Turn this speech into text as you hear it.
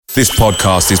This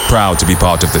podcast is proud to be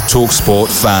part of the TalkSport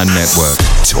Fan Network.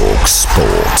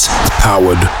 TalkSport.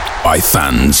 Powered by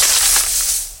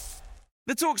fans.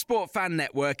 The TalkSport Fan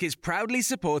Network is proudly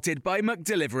supported by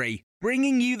McDelivery,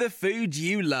 bringing you the food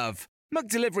you love.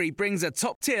 McDelivery brings a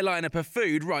top-tier lineup of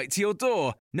food right to your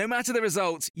door. No matter the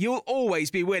result, you'll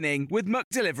always be winning with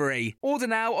McDelivery. Order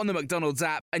now on the McDonald's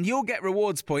app and you'll get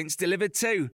rewards points delivered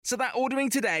too. So that ordering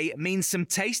today means some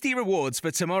tasty rewards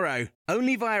for tomorrow.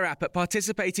 Only via app at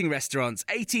participating restaurants.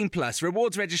 18 plus.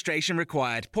 Rewards registration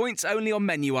required. Points only on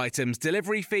menu items.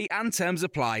 Delivery fee and terms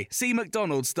apply. See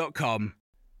mcdonalds.com.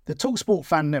 The TalkSport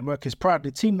Fan Network is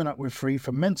proudly teaming up with Free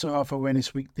for Mental Health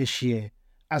Awareness Week this year.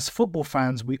 As football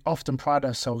fans, we often pride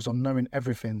ourselves on knowing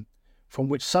everything, from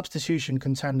which substitution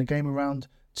can turn the game around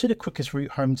to the quickest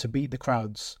route home to beat the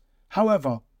crowds.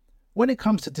 However, when it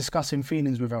comes to discussing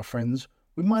feelings with our friends,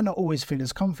 we might not always feel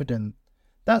as confident.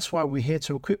 That's why we're here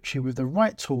to equip you with the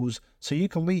right tools so you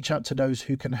can reach out to those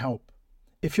who can help.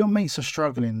 If your mates are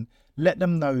struggling, let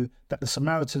them know that the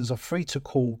Samaritans are free to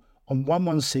call on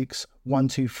 116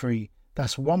 123.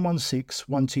 That's 116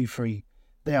 123.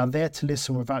 They are there to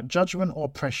listen without judgment or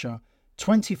pressure,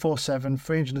 24/7,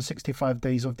 365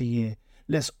 days of the year.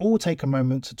 Let's all take a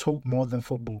moment to talk more than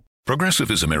football. Progressive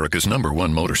is America's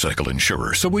 #1 motorcycle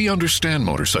insurer, so we understand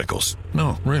motorcycles.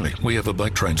 No, really, we have a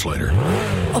bike translator.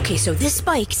 Okay, so this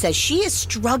bike says she is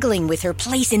struggling with her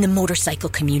place in the motorcycle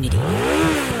community.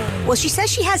 Well, she says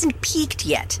she hasn't peaked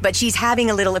yet, but she's having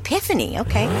a little epiphany,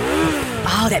 okay?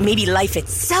 Oh, that maybe life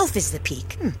itself is the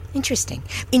peak. Interesting.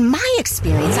 In my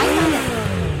experience, I found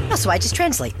that... Oh, so I just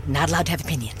translate. Not allowed to have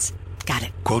opinions. Got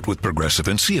it. Quote with Progressive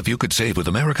and see if you could save with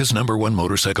America's #1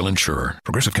 motorcycle insurer.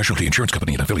 Progressive Casualty Insurance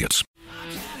Company and Affiliates.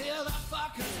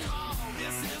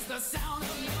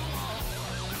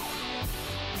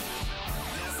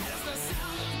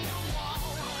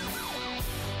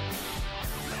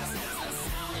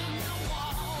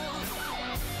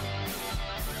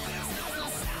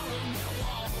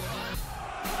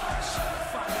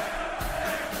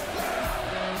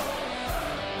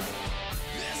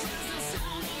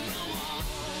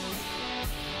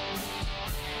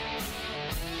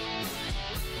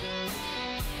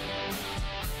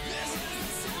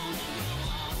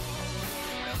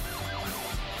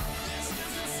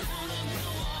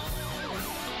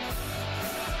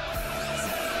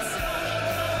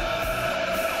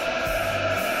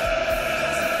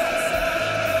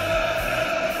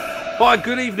 Hi,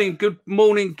 good evening, good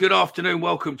morning, good afternoon.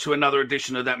 Welcome to another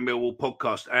edition of That Millwall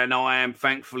podcast. And I am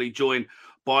thankfully joined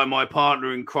by my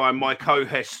partner in crime, my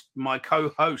co-host,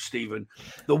 Stephen,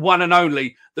 the one and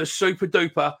only, the super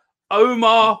duper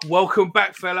Omar. Welcome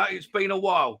back, fella. It's been a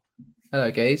while.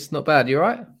 Hello, guys. Not bad. You all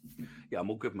right? Yeah, I'm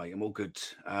all good, mate. I'm all good.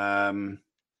 Been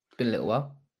a little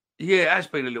while. Yeah, it has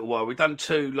been a little while. We've done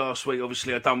two last week.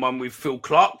 Obviously, I've done one with Phil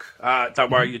Clark.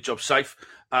 Don't worry, your job's safe.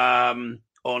 On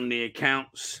the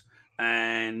accounts.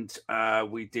 And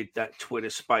we did that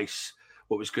Twitter space,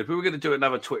 what was good. We were going to do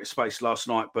another Twitter space last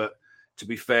night, but to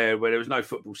be fair, where there was no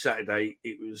football Saturday,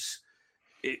 it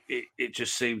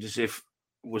just seemed as if,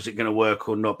 was it going to work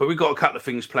or not? But we've got a couple of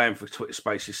things planned for Twitter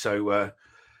spaces, so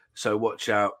watch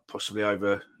out, possibly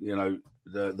over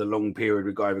the long period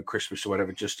we got over Christmas or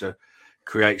whatever, just to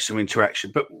create some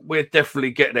interaction. But we'll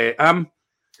definitely get there.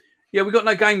 Yeah, we've got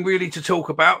no game really to talk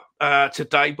about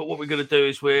today, but what we're going to do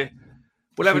is we'll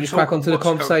have just crack onto the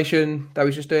conversation that we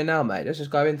were just doing now, mate. Let's just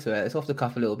go into it. It's off the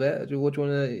cuff a little bit. What do you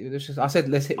want to? I said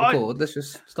let's hit record. Let's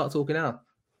just start talking now.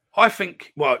 I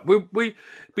think. Well, we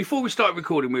before we started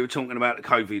recording, we were talking about the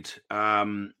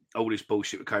COVID, all this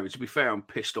bullshit with COVID. To be fair, I'm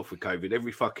pissed off with COVID.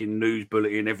 Every fucking news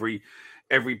bulletin, every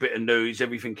bit of news,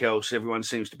 everything else. Everyone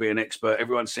seems to be an expert.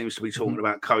 Everyone seems to be talking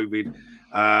about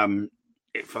COVID.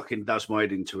 It fucking does my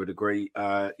head in to a degree.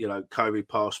 COVID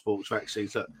passports,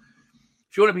 vaccines. Look,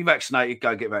 if you want to be vaccinated,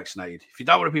 go get vaccinated. If you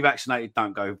don't want to be vaccinated,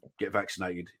 don't go get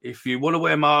vaccinated. If you want to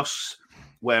wear masks,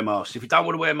 wear masks. If you don't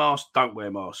want to wear masks, don't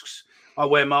wear masks. I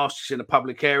wear masks in a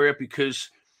public area because,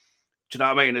 do you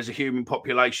know what I mean? As a human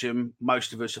population,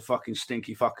 most of us are fucking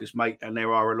stinky fuckers, mate. And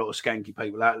there are a lot of skanky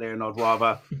people out there, and I'd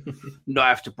rather not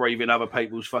have to breathe in other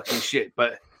people's fucking shit.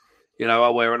 But, I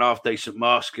wear an half-decent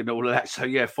mask and all of that. So,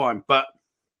 yeah, fine. But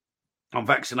I'm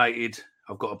vaccinated.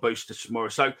 I've got a booster tomorrow.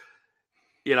 So,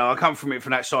 I come from it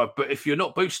from that side. But if you're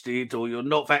not boosted or you're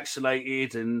not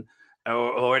vaccinated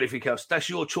or anything else, that's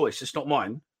your choice. It's not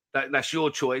mine. That's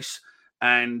your choice.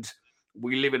 And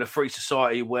we live in a free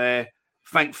society where,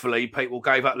 thankfully, people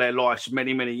gave up their lives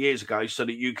many, many years ago so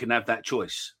that you can have that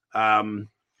choice. I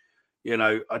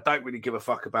don't really give a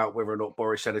fuck about whether or not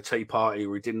Boris had a tea party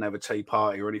or he didn't have a tea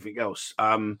party or anything else.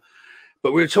 But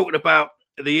we were talking about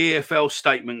the EFL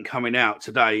statement coming out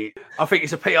today, I think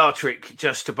it's a PR trick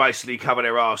just to basically cover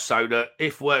their arse, so that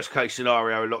if worst case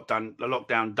scenario, the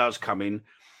lockdown does come in,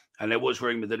 and there was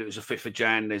rumour that it was the 5th of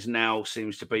Jan, there's now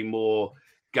seems to be more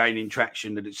gaining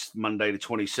traction that it's Monday the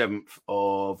 27th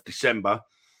of December,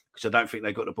 because I don't think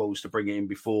they got the balls to bring it in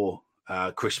before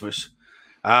Christmas.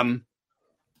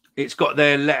 It's got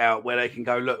their let out where they can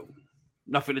go, look,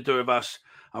 nothing to do with us.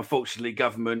 Unfortunately,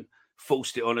 government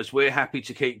forced it on us. We're happy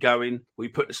to keep going. We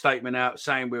put the statement out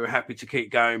saying we were happy to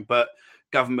keep going, but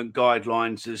government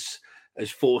guidelines has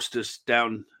forced us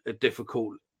down a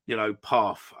difficult,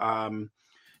 path.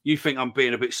 You think I'm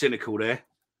being a bit cynical there?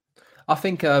 I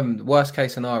think worst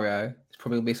case scenario, it's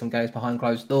probably going to be some games behind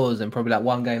closed doors, and probably that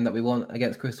one game that we want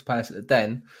against Crystal Palace at the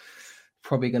Den,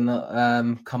 probably going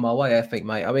to come our way, I think,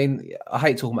 mate. I mean, I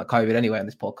hate talking about COVID anyway on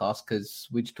this podcast because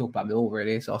we just talk about it all,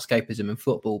 really. It's our escapism in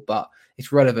football, but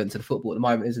it's relevant to the football at the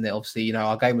moment, isn't it? Obviously,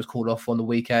 our game was called off on the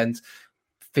weekend.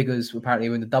 Figures apparently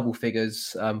were in the double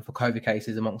figures for COVID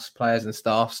cases amongst players and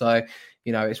staff. So,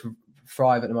 it's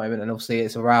thrive at the moment, and obviously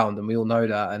it's around, and we all know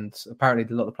that. And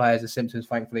apparently a lot of players' symptoms,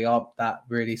 thankfully, aren't that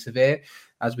really severe,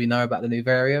 as we know about the new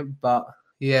variant. But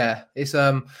yeah, it's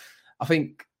I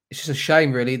think it's just a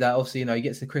shame, really, that obviously you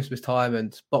get to the Christmas time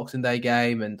and Boxing Day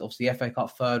game, and obviously FA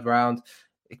Cup third round,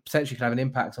 it potentially can have an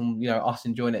impact on us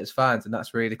enjoying it as fans, and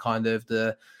that's really kind of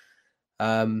the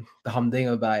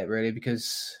humdinger about it, really,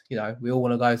 because we all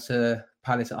want to go to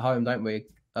Palace at home, don't we?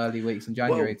 Early weeks in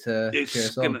January to cheer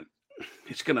us on.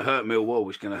 It's going to hurt Millwall.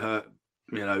 It's going to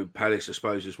hurt, Palace, I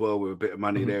suppose, as well, with a bit of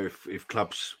money there. If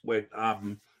clubs went,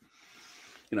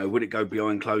 would it go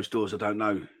behind closed doors? I don't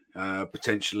know.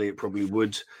 Potentially, it probably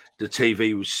would. The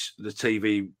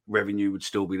TV revenue would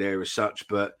still be there as such,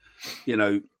 but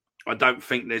I don't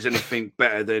think there's anything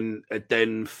better than a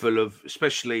Den full of,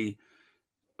 especially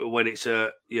when it's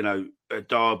a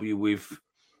derby with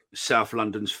South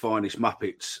London's finest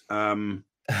Muppets.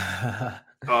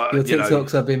 Your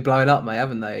TikToks have been blown up, mate,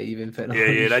 haven't they? You've been putting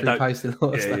posting a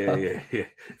lot of stuff. Yeah.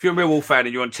 If you're a Millwall fan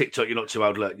and you're on TikTok, you're not too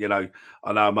old. Look, I know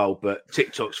I'm old, but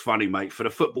TikTok's funny, mate. For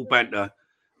the football banter,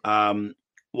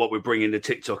 what we're bringing to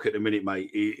TikTok at the minute,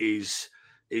 mate, is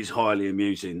highly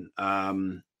amusing.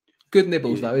 Good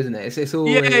nibbles, though, isn't it? It's all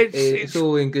it's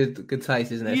all in good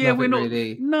taste, isn't it? It's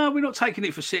we're not taking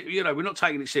it for serious. We're not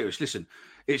taking it serious. Listen,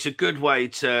 it's a good way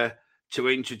to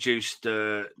introduce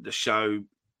the show,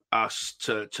 us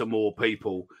to more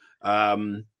people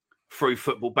through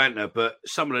football banter. But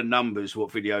some of the numbers,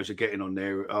 what videos are getting on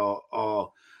there are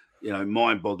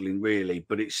mind-boggling, really.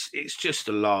 But it's just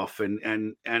a laugh,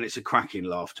 and it's a cracking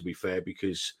laugh, to be fair,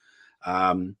 because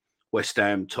West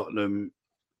Ham, Tottenham,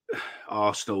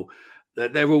 Arsenal,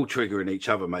 they're all triggering each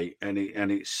other, mate, and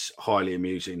it's highly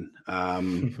amusing.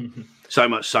 So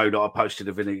much so that I posted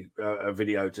a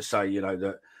video to say,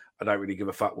 that I don't really give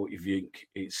a fuck what you think.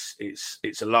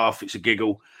 It's a laugh, it's a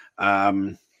giggle,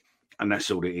 and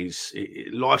that's all it is.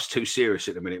 Life's too serious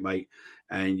at the minute, mate,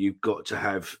 and you've got to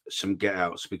have some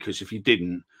get-outs, because if you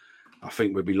didn't, I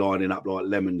think we'd be lining up like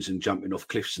lemons and jumping off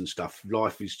cliffs and stuff.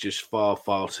 Life is just far,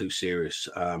 far too serious.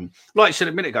 Like I said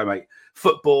a minute ago, mate,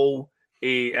 football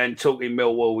and talking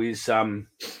Millwall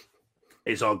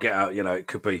is our get-out.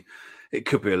 It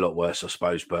could be a lot worse, I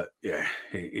suppose, but yeah,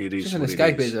 it is. It's just an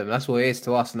escapism. That's what it is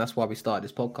to us, and that's why we started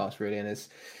this podcast, really. And it's,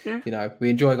 we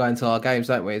enjoy going to our games,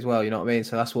 don't we, as well? You know what I mean?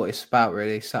 So that's what it's about,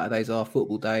 really. Saturdays are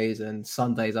football days, and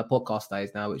Sundays are podcast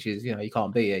days now, which is, you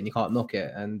can't beat it and you can't knock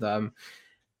it. And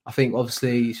I think,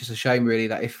 obviously, it's just a shame, really,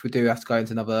 that if we do have to go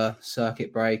into another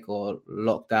circuit break or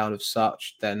lockdown of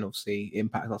such, then obviously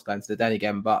impact us going to the Den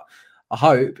again. But I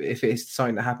hope if it's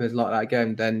something that happens like that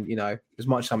again, then, as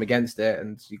much as I'm against it,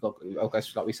 and you got,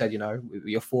 like we said,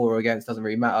 you're for or against, doesn't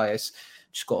really matter. It's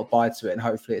just got to abide to it, and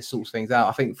hopefully it sorts things out.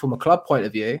 I think from a club point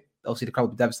of view, obviously the club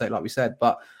will be devastated, like we said,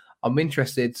 but I'm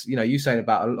interested, you saying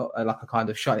about a kind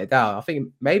of shutting it down. I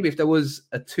think maybe if there was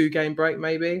a 2-game break,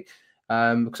 maybe,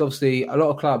 because obviously a lot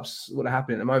of clubs, what are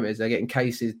happening at the moment is they're getting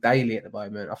cases daily at the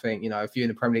moment. I think, if you in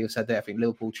the Premier League have said that, I think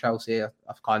Liverpool, Chelsea have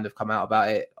kind of come out about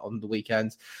it on the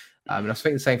weekend. And I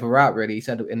think the same for Rout, really. He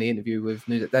said in the interview with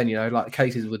News at Den, like the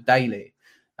cases were daily,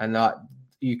 and like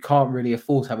you can't really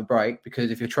afford to have a break,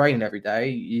 because if you're training every day,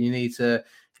 you need to,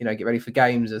 get ready for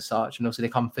games as such. And obviously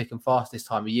they come thick and fast this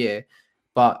time of year,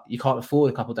 but you can't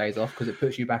afford a couple of days off because it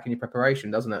puts you back in your preparation,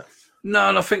 doesn't it? No,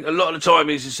 and I think a lot of the time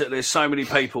is that there's so many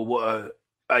people what are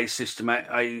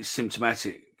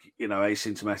asymptomatic,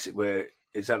 where,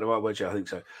 is that the right word? Yeah, I think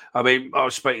so. I mean, I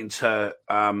was speaking to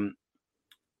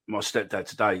my stepdad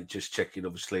today, just checking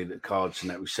obviously the cards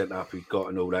and that we sent up, he got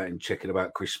and all that, and checking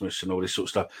about Christmas and all this sort of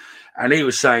stuff. And he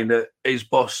was saying that his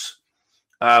boss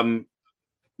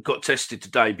got tested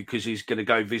today because he's going to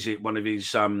go visit one of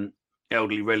his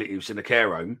elderly relatives in a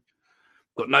care home.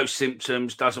 Got no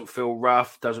symptoms, doesn't feel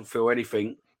rough, doesn't feel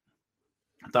anything.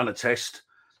 Done a test,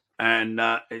 and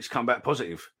it's come back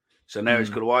positive. So now he's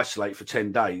got to isolate for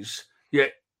 10 days.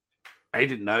 Yet he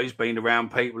didn't know. He's been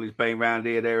around people. He's been around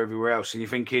here, there, everywhere else. And you're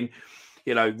thinking,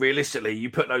 you know, realistically, you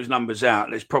put those numbers out,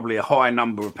 there's probably a high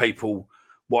number of people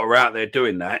what are out there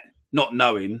doing that, not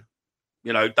knowing,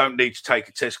 you know, don't need to take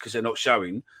a test because they're not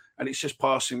showing. And it's just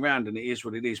passing around, and it is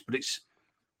what it is. But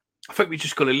I think we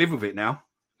just got to live with it now.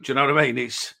 Do you know what I mean?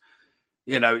 It's,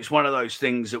 you know, it's one of those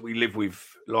things that we live with,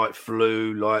 like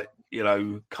flu, like, you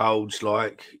know, colds,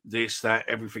 like this, that,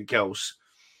 everything else.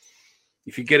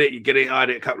 If you get it, you get it. I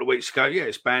had it a couple of weeks ago. Yeah,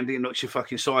 it's bandy and knocks you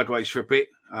fucking sideways for a bit.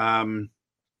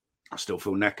 I still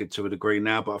feel knackered to a degree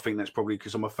now, but I think that's probably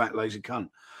because I'm a fat, lazy cunt.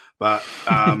 But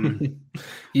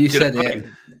you said it.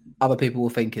 Other people will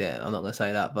think it. I'm not going to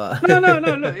say that, but no.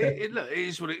 Look, it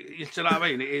is what it is. You know what I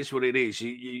mean? It is what it is.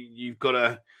 You've got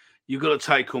to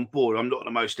take on board. I'm not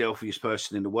the most healthiest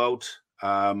person in the world.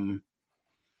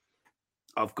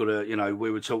 I've got to, you know, we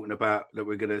were talking about that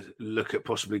we're going to look at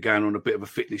possibly going on a bit of a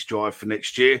fitness drive for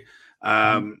next year.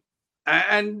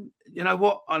 And you know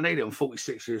what? I need it. I'm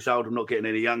 46 years old. I'm not getting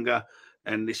any younger.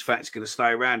 And this fat's going to stay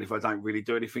around if I don't really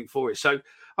do anything for it. So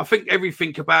I think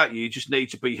everything about you just need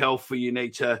to be healthy. You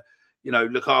need to, you know,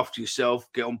 look after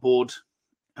yourself, get on board.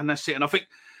 And that's it. And I think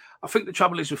the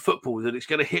trouble is with football that it's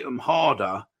going to hit them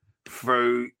harder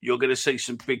through. You're going to see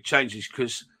some big changes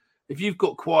because if you've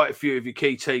got quite a few of your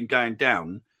key team going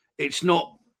down, it's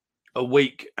not a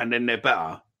week and then they're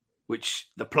better, which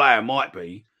the player might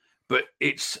be, but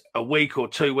it's a week or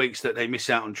 2 weeks that they miss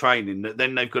out on training, that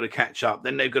then they've got to catch up,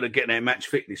 then they've got to get their match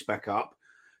fitness back up.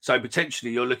 So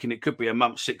potentially you're looking, it could be a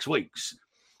month, 6 weeks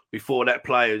before that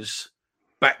player's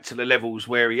back to the levels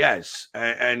where he has.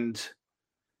 And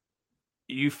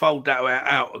you fold that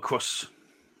out across.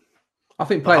 I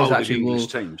think players actually will.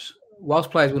 Teams.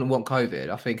 Whilst players wouldn't want COVID,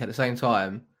 I think at the same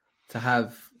time to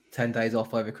have 10 days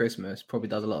off over Christmas probably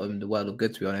does a lot of them the world of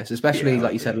good, to be honest. Especially,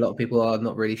 like you said, a lot of people are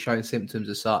not really showing symptoms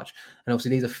as such. And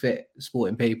obviously, these are fit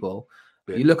sporting people.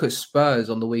 Yeah. You look at Spurs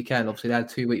on the weekend, obviously, they had a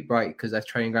 2-week break because their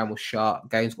training ground was shut,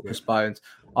 games got postponed.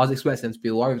 I was expecting them to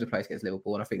be all over the place against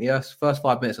Liverpool. And I think the first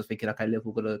 5 minutes, I was thinking, okay,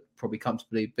 Liverpool going to probably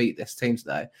comfortably beat this team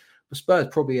today. But Spurs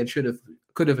probably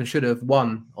could have and should have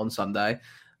won on Sunday.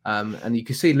 And you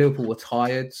can see Liverpool were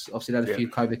tired. Obviously, they had a few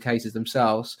COVID cases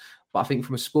themselves. But I think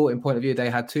from a sporting point of view, they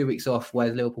had 2 weeks off,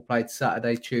 whereas Liverpool played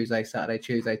Saturday, Tuesday,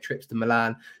 trips to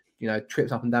Milan, you know,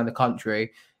 trips up and down the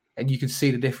country. And you can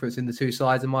see the difference in the two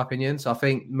sides, in my opinion. So I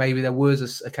think maybe there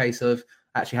was a case of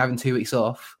actually having 2 weeks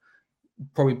off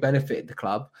probably benefited the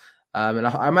club. And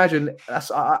I imagine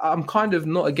I'm kind of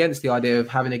not against the idea of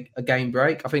having a game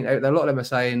break. I think a lot of them are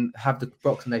saying have the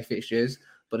Boxing Day fixtures,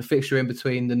 but a fixture in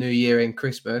between the New Year and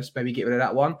Christmas, maybe get rid of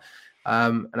that one.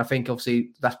 And I think,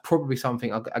 obviously, that's probably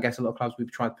something I guess a lot of clubs would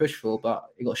be trying to push for, but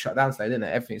it got shut down today, didn't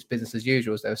it? Everything's business as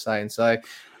usual, as they were saying. So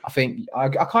I think I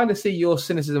kind of see your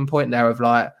cynicism point there of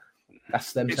like,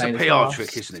 that's them saying it's a PR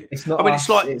trick, isn't it? It's not. I mean, it's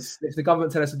like if the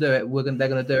government tell us to do it, they're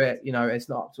going to do it. You know, it's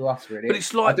not up to us really. But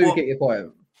it's like I do get your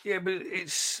point. Yeah, but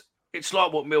it's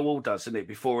like what Millwall does, isn't it?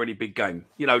 Before any big game,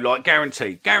 you know, like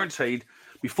guaranteed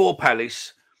before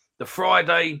Palace, the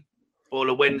Friday or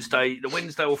the Wednesday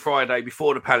or Friday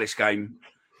before the Palace game,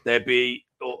 there'd be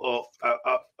or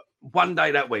 1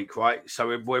 day that week, right?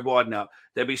 So we're winding up.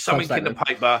 There'd be something in the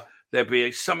paper. There'd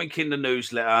be something in the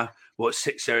newsletter. What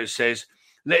Six Sarah says.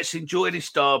 Let's enjoy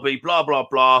this derby, blah, blah,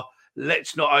 blah.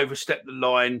 Let's not overstep the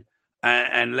line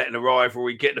and let the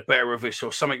rivalry get the better of us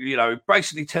or something, you know,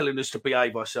 basically telling us to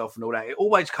behave ourselves and all that. It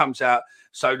always comes out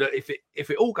so that if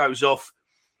it all goes off,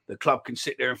 the club can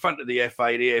sit there in front of the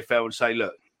FA, the EFL and say,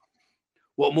 look,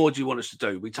 what more do you want us to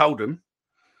do? We told them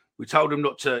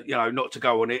not to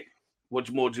go on it.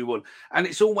 What more do you want? And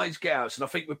it's always get outs. And I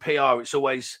think with PR, it's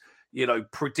always, you know,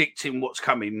 predicting what's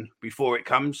coming before it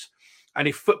comes. And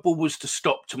if football was to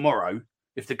stop tomorrow,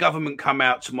 if the government come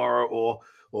out tomorrow or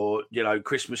you know,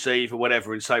 Christmas Eve or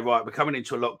whatever and say, right, we're coming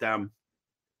into a lockdown,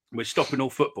 we're stopping all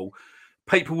football,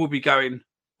 people will be going,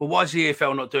 well, why is the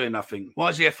EFL not doing nothing? Why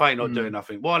is the FA not doing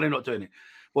nothing? Why are they not doing it?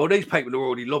 Well, these people are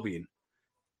already lobbying.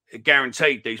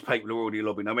 Guaranteed these people are already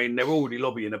lobbying. I mean, they're already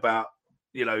lobbying about,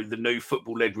 you know, the new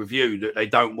football-led review, that they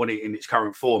don't want it in its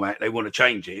current format. They want to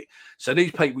change it. So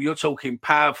these people, you're talking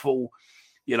powerful,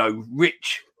 you know,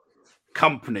 rich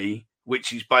company,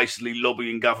 which is basically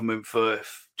lobbying government to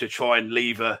try and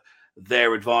lever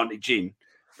their advantage in.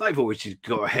 They've always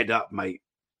got a head up, mate,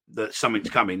 that something's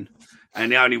coming. And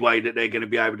the only way that they're going to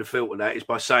be able to filter that is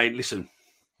by saying, listen,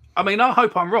 I mean, I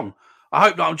hope I'm wrong. I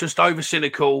hope that I'm just over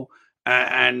cynical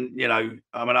and you know,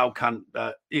 I'm an old cunt.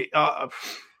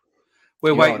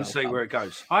 We'll wait and see where it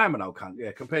goes. I am an old cunt,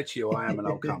 yeah. Compared to you, I am an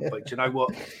old cunt. But you know what?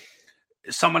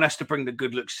 Someone has to bring the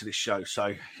good looks to this show.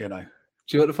 So, you know.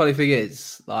 Do you know what the funny thing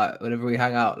is? Like, whenever we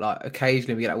hang out, like,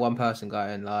 occasionally we get that one person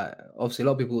going, like, obviously a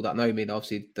lot of people that know me, and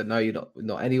obviously that know you're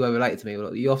not anywhere related to me,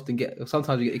 but you often get,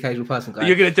 sometimes you get the occasional person going,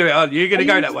 you're going to do it, aren't you? You're going to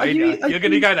go that way, you're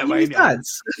going to go that way,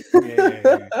 dads?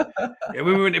 Yeah,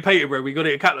 when we went to Peterborough, we got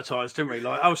it a couple of times, didn't we?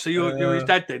 Like, oh, so you're his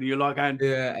dad then? And you're like, and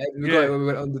yeah, and we got it when we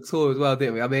went on the tour as well,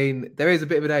 didn't we? I mean, there is a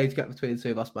bit of an age gap between the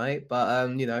two of us, mate, but,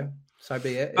 you know, so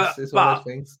be it. It's one of those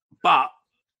things. But,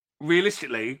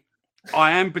 realistically,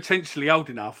 I am potentially old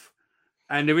enough,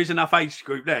 and there is enough age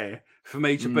group there for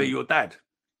me to be your dad.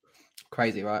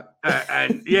 Crazy, right?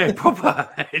 And yeah, proper.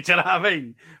 Do you know what I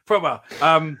mean? Proper.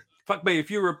 Fuck me, if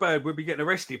you were a bird, we'd be getting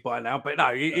arrested by now. But no,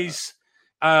 it is.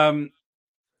 It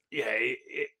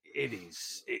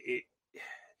is.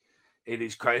 It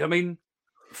is crazy. I mean,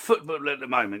 football at the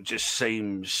moment just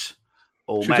seems.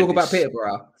 Should we talk about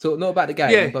Peterborough? So not about the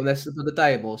game, but for the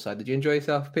day more so. Did you enjoy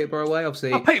yourself, Peterborough away?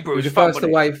 Obviously, Peterborough was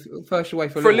first away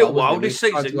for a little while this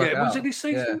season. Yeah, was it this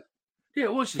season? Yeah,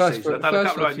 it was this season. For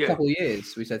a couple of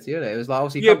years, we said to you. It was like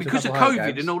obviously because of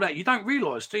COVID and all that. You don't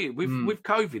realise, do you? With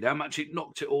COVID, how much it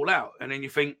knocked it all out, and then you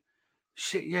think,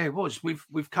 shit, yeah, it was with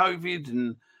COVID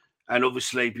and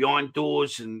obviously behind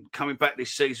doors and coming back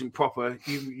this season proper.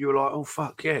 You were like, oh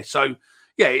fuck yeah, so.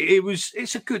 Yeah,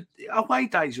 it's a good away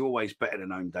days are always better than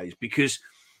home days because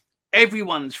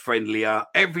everyone's friendlier.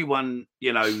 Everyone,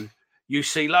 you know, you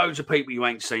see loads of people you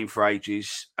ain't seen for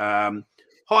ages. Hi,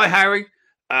 Harry.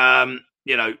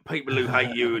 You know, people who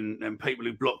hate you and people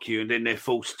who block you, and then they're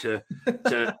forced to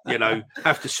you know,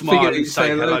 have to smile and say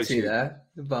hello to you. There.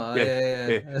 But,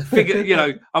 yeah. Figure, you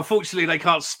know, unfortunately they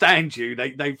can't stand you.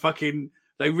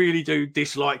 They really do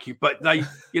dislike you. But they,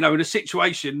 you know, in a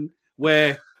situation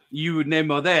where you and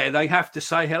them are there, they have to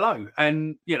say hello.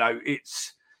 And, you know, it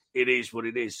is what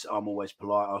it is. I'm always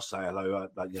polite. I'll say hello.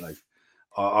 You know,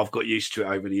 I've got used to it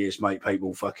over the years, mate.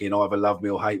 People fucking either love me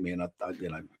or hate me. And,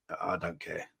 I don't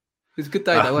care. It was a good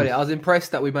day, though, wasn't it? I was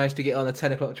impressed that we managed to get on a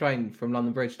 10 o'clock train from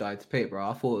London Bridge, though, to Peterborough.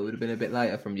 I thought it would have been a bit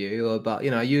later from you. But,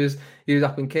 you know, you was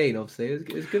up in Keene, obviously.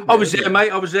 It was good. I was there,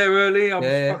 mate. I was there early. I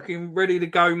was fucking ready to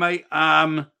go, mate.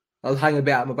 I was hanging a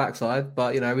bit out of my backside,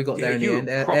 but, you know, we got there in the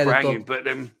end. Proper hanging, but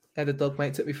the dog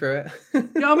mate took me through it.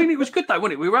 Yeah, I mean, it was good though,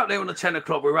 wasn't it? We were up there on the 10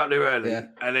 o'clock. We were up there early. Yeah.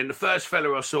 And then the first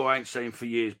fella I saw, I ain't seen for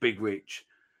years, Big Rich.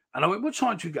 And I went, what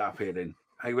time did you get up here then?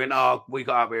 And he went, we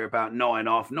got up here about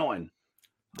 9:30.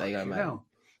 There you go, mate.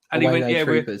 And he went,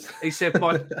 he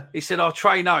said, our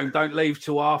train home don't leave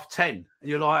till 10:30. And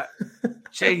you're like,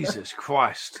 Jesus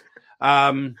Christ.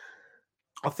 I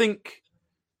think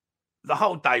the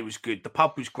whole day was good. The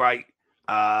pub was great.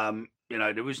 You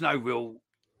know, there was no real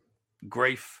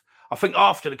grief. I think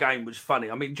after the game was funny.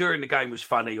 I mean, during the game was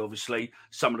funny, obviously.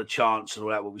 Some of the chants and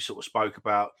all that, what we sort of spoke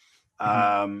about.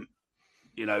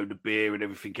 You know, the beer and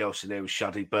everything else in there was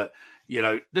shuddy. But, you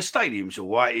know, the stadium's all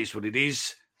right. It is what it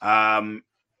is. At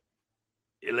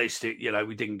least,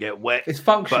 we didn't get wet. It's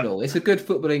functional. It's a good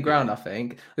footballing ground, I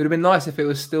think. It would have been nice if it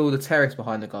was still the terrace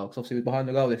behind the goal, because obviously we're behind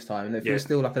the goal this time. And if it was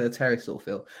still like a terrace sort of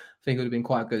feel, I think it would have been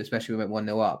quite good, especially when we went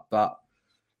 1-0 up. But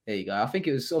there you go. I think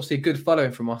it was obviously a good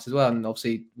following from us as well. And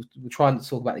obviously, we're trying to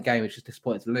talk about the game, which is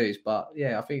disappointing to lose. But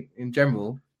yeah, I think in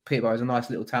general, Peterborough is a nice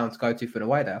little town to go to for an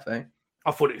away day, I think. I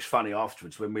thought it was funny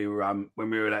afterwards when we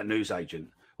were that news agent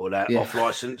or that off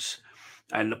license,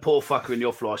 and the poor fucker in the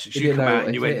off license, you come out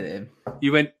and you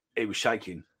went, he was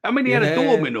shaking. I mean, he had a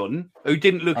doorman on who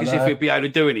didn't look as if he'd be able to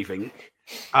do anything.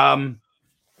 But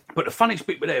the funniest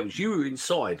bit there was you were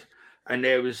inside, and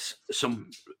there was some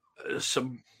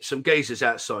geezers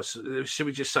outside. So, should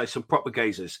we just say some proper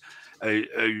geezers who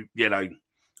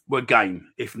were game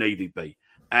if needed be.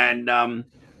 And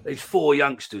these four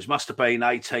youngsters must have been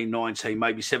 18, 19,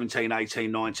 maybe 17,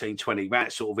 18, 19, 20,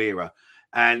 that sort of era.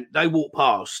 And they walked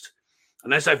past.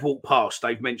 And as they've walked past,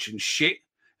 they've mentioned shit,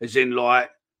 as in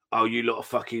like, oh, you lot of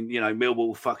fucking,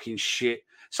 Millwall fucking shit.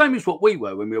 Same as what we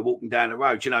were when we were walking down the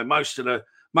road. Most of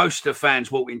the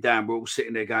fans walking down were all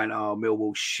sitting there going, oh,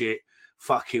 Millwall shit.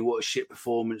 Fucking what a shit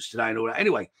performance today and all that.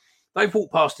 Anyway, they've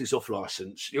walked past this off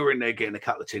license. You're in there getting a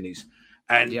couple of tinnies.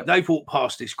 And they've walked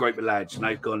past this group of lads and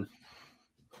they've gone,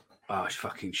 oh, it's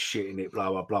fucking shit in it, blah,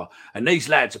 blah, blah. And these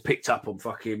lads are picked up on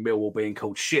fucking Millwall being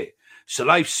called shit. So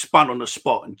they've spun on the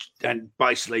spot and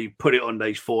basically put it on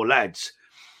these four lads.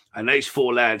 And these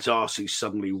four lads' arses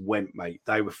suddenly went, mate.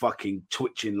 They were fucking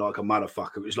twitching like a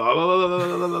motherfucker. It was like,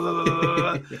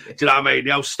 do you know what I mean?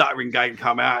 The old stuttering game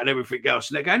come out and everything else.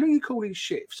 And they're going, who are you calling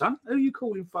shit, son? Who are you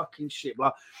calling fucking shit?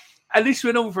 Blah. And this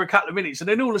went on for a couple of minutes. And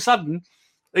then all of a sudden,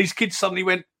 these kids suddenly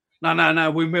went, no,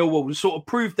 we're Millwall, and sort of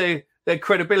proved their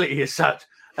credibility as such.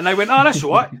 And they went, oh, that's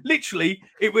all right. Literally,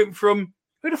 it went from,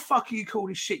 who the fuck are you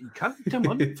calling shit, you cunt? Come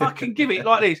on, fucking give it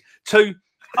like this. To,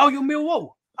 oh, you're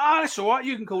Millwall. Oh, that's all right.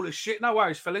 You can call us shit. No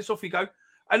worries, fellas. Off you go.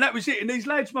 And that was it. And these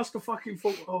lads must have fucking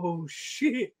thought, oh,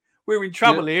 shit, we're in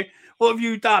trouble here. What have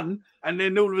you done? And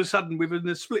then all of a sudden, within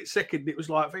a split second, it was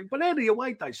like, well, they're the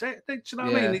away days. Do you know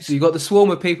what I mean? So you got the swarm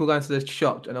of people going to the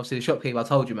shop, and obviously the shopkeeper, I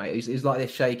told you, mate, he's like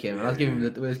this shaking. And I was giving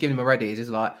him already. He's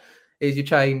just like, here's your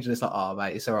change. And it's like, oh,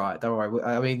 mate, it's all right. Don't worry.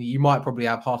 I mean, you might probably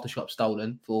have half the shop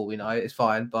stolen for all we know. It's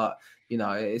fine. But, you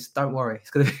know, don't worry. It's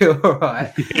going to be all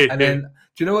right. And then,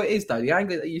 do you know what it is, though? The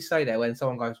angle that you say there when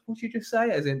someone goes, what did you just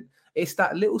say? As in, it's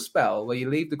that little spell where you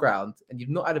leave the ground and you've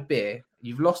not had a beer,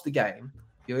 you've lost the game.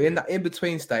 You're in that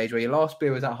in-between stage where your last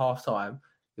beer was at half-time.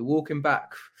 You're walking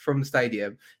back from the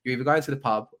stadium. You're either going to the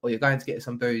pub or you're going to get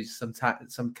some booze,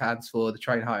 some cans for the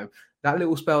train home. That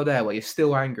little spell there where you're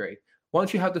still angry.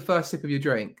 Once you have the first sip of your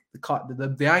drink,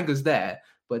 the anger's there,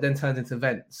 but it then turns into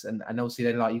vents. And obviously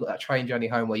then like you got that train journey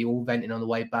home where you're all venting on the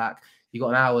way back. You got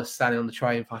an hour standing on the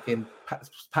train, fucking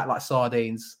packed like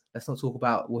sardines. Let's not talk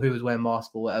about who was wearing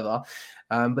masks or whatever.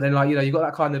 But then, like, you know, you got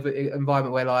that kind of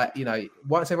environment where, like, you know,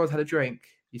 once everyone's had a drink,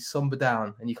 you somber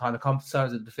down and you kind of come to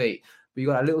terms with defeat. But you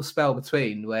got that little spell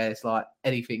between where it's like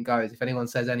anything goes. If anyone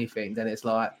says anything, then it's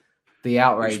like the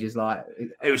outrage is like.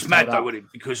 It was mad though, wasn't it?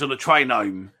 Because on the train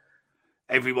home,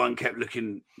 everyone kept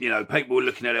looking. You know, people were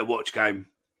looking at their watch, going,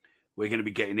 "We're going to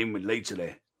be getting in when Leeds are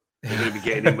there. We're going to be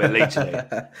getting in when Leeds are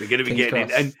there. We're going to be King's getting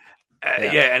Cross. in." And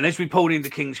and as we pulled into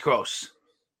King's Cross,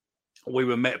 we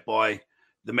were met by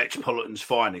the Metropolitan's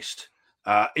finest,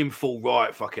 in full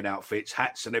riot fucking outfits,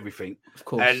 hats and everything. Of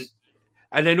course.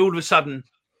 And then all of a sudden,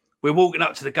 we're walking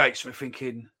up to the gates and we're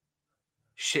thinking,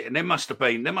 shit, and there must have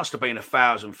been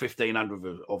 1,000,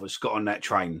 1,500 of us got on that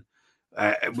train,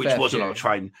 which Fair wasn't few. our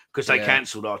train because they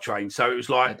cancelled our train. So it was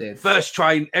like, They did. first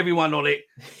train, everyone on it.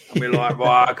 And we're like,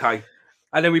 right, okay.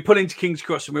 And then we pull into King's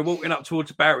Cross and we're walking up towards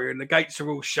the barrier and the gates are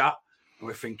all shut. And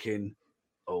we're thinking,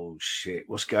 oh shit,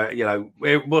 what's going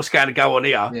to go on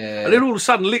here? Yeah. And then all of a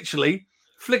sudden, literally,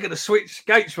 flick of the switch,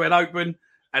 gates went open,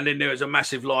 and then there was a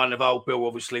massive line of Old Bill,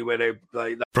 obviously, where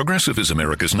they Progressive is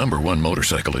America's #1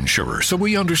 motorcycle insurer, so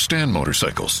we understand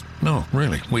motorcycles. No,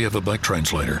 really, we have a bike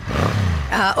translator.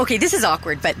 Okay, this is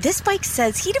awkward, but this bike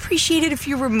says he'd appreciate it if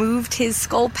you removed his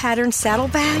skull pattern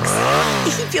saddlebags.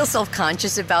 He feels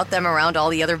self-conscious about them around all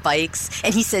the other bikes,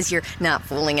 and he says you're not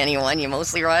fooling anyone. You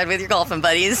mostly ride with your golfing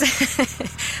buddies.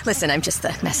 Listen, I'm just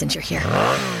the messenger here.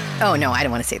 Oh, no, I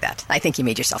don't want to say that. I think you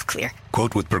made yourself clear.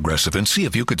 Quote with Progressive and see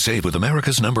if you could save with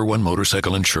America's #1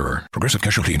 motorcycle insurer. Progressive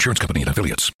Casualty Insurance Company and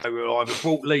affiliates. They were either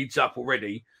brought Leeds up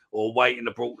already or waiting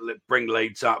to bring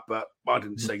Leeds up, but I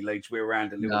didn't see Leeds. We were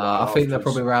around a little No, while I think they're afterwards.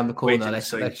 probably around the corner. didn't They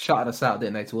see. shutted us out,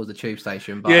 didn't they, towards the tube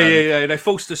station? But, Yeah. They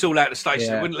forced us all out of the station.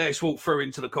 Yeah. They wouldn't let us walk through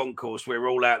into the concourse. We were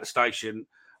all out of the station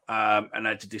and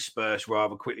had to disperse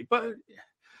rather quickly. But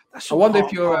that's I all wonder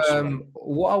part if and you're. parcel, man.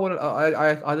 What I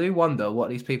want. I do wonder what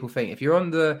these people think. If you're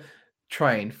on the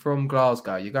train from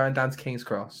Glasgow, you're going down to King's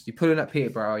Cross, you're pulling at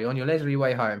Peterborough, you're on your leisurely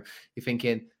way home, you're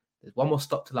thinking there's one more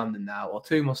stop to London now, or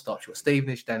two more stops. You've got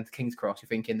Stevenage down to King's Cross. You're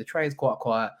thinking the train's quite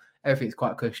quiet, everything's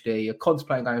quite cushy. You're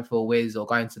contemplating going for a whiz or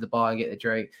going to the bar and get a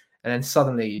drink, and then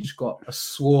suddenly you just got a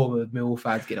swarm of Millwall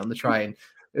fans getting on the train.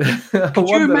 I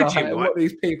wonder imagine, like, right? what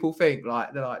these people think.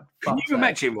 Like they're like, Can "Fuck's you sake."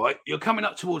 imagine, right? You're coming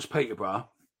up towards Peterborough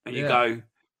and you Yeah. go,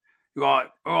 right,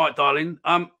 all right, darling.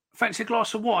 Fancy a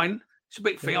glass of wine? It's a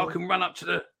big thing. I can run up to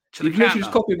the You've counter. literally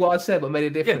just copied what I said, but made it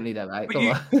differently, though, mate. But Come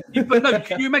you- on. But no,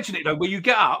 can you imagine it though? Where you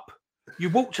get up, you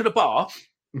walk to the bar,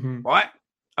 Mhm. right,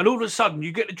 and all of a sudden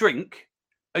you get a drink,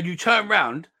 and you turn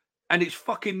round, and it's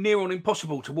fucking near on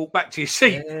impossible to walk back to your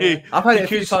seat. Yeah. I've had it a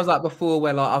few Because- times like before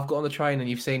where like I've got on the train and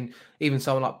you've seen even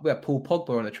someone like we had Paul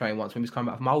Pogba on the train once when he was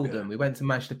coming back from Oldham. We went to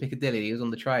Manchester Piccadilly, he was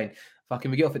on the train. Fucking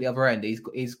we get off at the other end, he's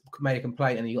made a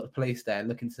complaint and you got the police there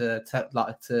looking to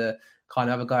kind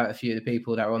of have a go at a few of the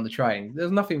people that were on the train.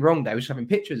 There's nothing wrong there, we're just having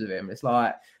pictures of him. It's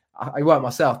like I weren't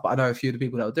myself, but I know a few of the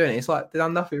people that were doing it. It's like they've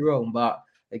done nothing wrong, but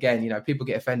again, you know, people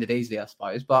get offended easily, I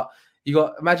suppose. But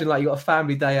imagine like you got a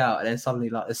family day out and then suddenly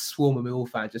like a swarm of Millwall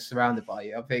fans just surrounded by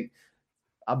you. I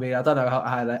don't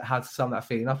know how to sum that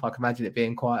feeling up. I can imagine it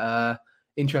being quite a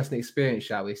interesting experience,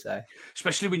 shall we say?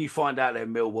 Especially when you find out they're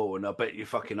Millwall, and I bet your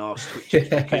fucking arse twitches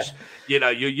because you know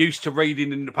you're used to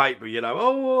reading in the paper. You know,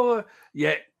 oh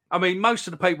yeah. I mean, most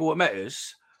of the people that met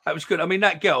us, that was good. I mean,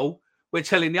 that girl, we're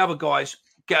telling the other guys,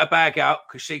 get her bag out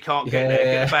because she can't get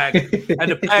there. Get the bag.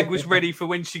 And the bag was ready for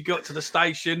when she got to the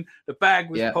station. The bag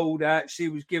was pulled out. She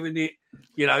was giving it,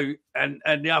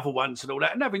 and the other ones and all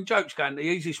that. And having jokes going, the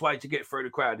easiest way to get through the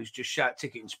crowd is just shout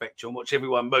ticket inspector and watch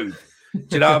everyone move. Do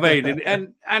you know what I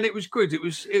mean? And it was good. There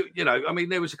was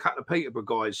a couple of Peterborough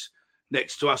guys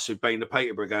next to us who'd been to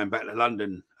Peterborough going back to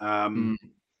London.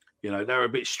 They're a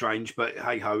bit strange, but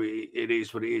hey ho, it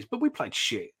is what it is. But we played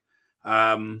shit.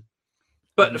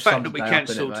 But the fact that we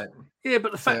cancelled,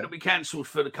 that we cancelled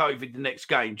for the COVID the next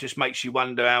game just makes you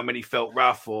wonder how many felt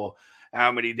rough or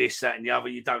how many this, that, and the other.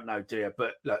 You don't know, do you?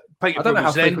 But look, I don't know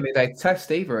how frequently they test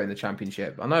either in the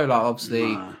Championship. I know,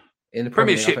 obviously, in the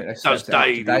Premiership does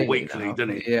daily or weekly, doesn't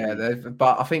it? Yeah,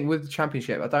 but I think with the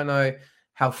Championship, I don't know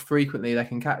how frequently they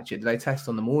can catch it. Do they test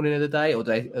on the morning of the day or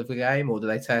of the game, or do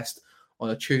they test on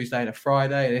a Tuesday and a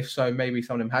Friday? And if so, maybe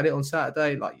some of them had it on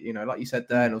Saturday, like you said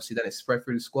there, and obviously then it's spread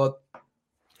through the squad.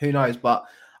 Who knows? But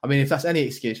I mean, if that's any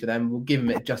excuse for them, we'll give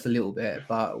them it just a little bit,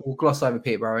 but we'll gloss over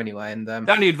Peterborough anyway. And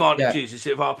the only advantage is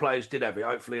if our players did have it,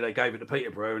 hopefully they gave it to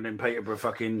Peterborough, and then Peterborough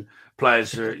fucking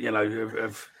players,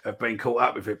 have been caught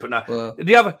up with it. But no,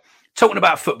 the other, talking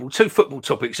about football, two football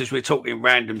topics as we're talking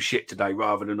random shit today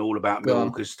rather than all about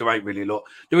Millwall, because there ain't really a lot.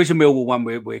 There is a Millwall one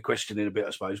we're questioning a bit, I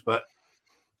suppose. But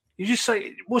you just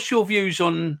say, what's your views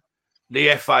on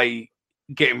the FA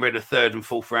getting rid of third and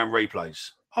fourth round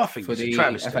replays? I think it's a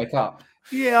travesty. FA Cup.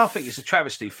 Yeah, I think it's a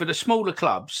travesty. For the smaller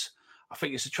clubs, I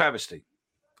think it's a travesty.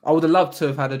 I would have loved to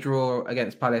have had a draw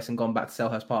against Palace and gone back to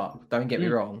Selhurst Park. Don't get me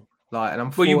wrong.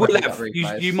 You will have.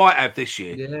 You might have this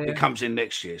year. Yeah. It comes in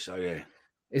next year, so yeah.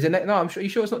 Is it? No, I'm sure. Are you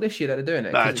sure it's not this year that they're doing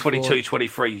it?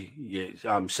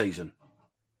 22-23 season.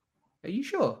 Are you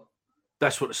sure?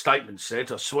 That's what the statement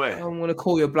said, I swear. I'm going to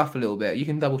call your bluff a little bit. You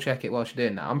can double check it whilst you're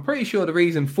doing that. I'm pretty sure the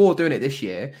reason for doing it this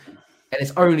year, and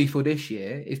it's only for this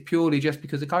year, is purely just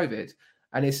because of COVID.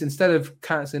 And it's instead of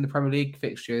cancelling the Premier League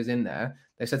fixtures in there,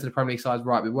 they said to the Premier League sides,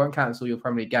 right, we won't cancel your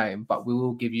Premier League game, but we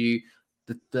will give you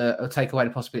take away the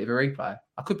possibility of a replay.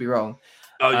 I could be wrong.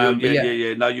 Oh,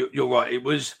 yeah. No, you're right.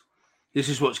 This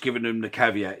is what's given them the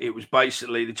caveat. It was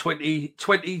basically the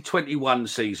 2021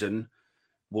 season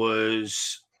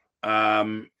was...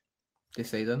 this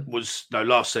season?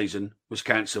 Last season was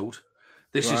cancelled.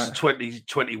 This is the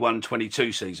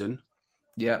 2021-22 season.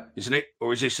 Yeah. Isn't it?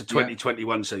 Or is this a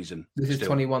 2021 season? This is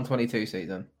 21-22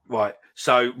 season. Right.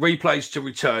 So replays to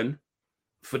return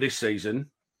for this season.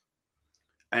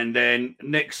 And then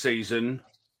next season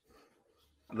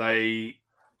they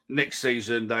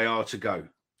are to go.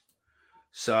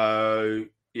 So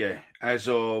yeah, as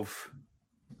of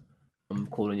I'm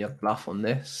calling your bluff on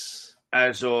this.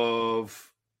 As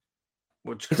of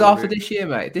it's after this year,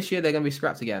 mate. This year they're going to be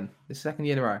scrapped again. The second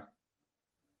year in a row.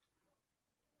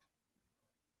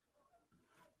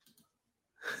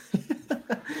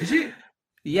 Is it?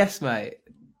 Yes, mate.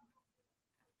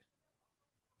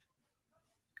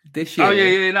 This year. Oh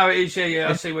yeah. No, it is. Yeah.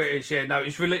 I see where it is. Yeah. No,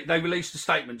 it's they released the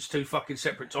statements two fucking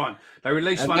separate times. They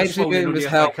released one this morning on the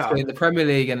FA Cup in the Premier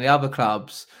League and the other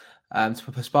clubs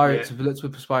to postpone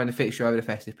the fixture over the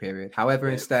festive period. However,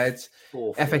 instead,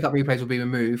 FA Cup replays will be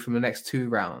removed from the next two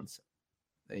rounds.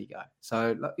 There you go.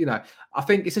 So, I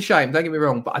think it's a shame. Don't get me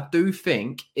wrong, but I do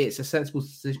think it's a sensible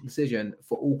decision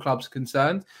for all clubs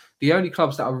concerned. The only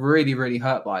clubs that are really, really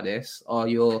hurt by this are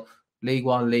your League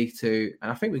One, League Two, and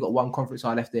I think we've got one conference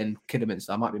side left in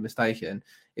Kidderminster. I might be mistaken.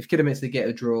 If Kidderminster get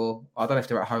a draw, I don't know if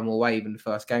they're at home or away even the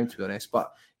first game, to be honest.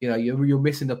 But you're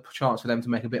missing the chance for them to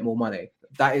make a bit more money.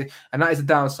 That is the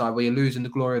downside where you're losing the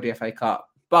glory of the FA Cup.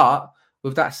 But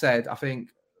with that said, I think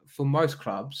for most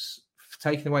clubs,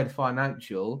 taking away the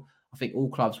financial, I think all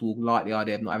clubs will like the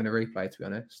idea of not having a replay, to be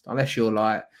honest. Unless you're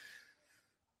like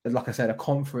I said, a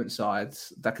conference side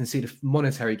that can see the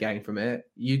monetary gain from it.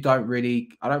 I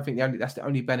don't think that's the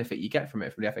only benefit you get from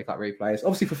it, from the FA Cup replays.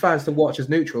 Obviously for fans to watch as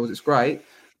neutrals, it's great,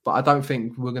 but I don't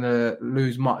think we're going to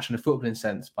lose much in a footballing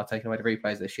sense by taking away the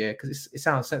replays this year, because it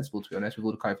sounds sensible, to be honest, with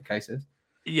all the COVID cases.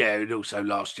 Yeah, and also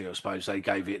last year, I suppose they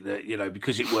gave it that,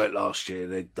 because it worked last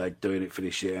year, they're doing it for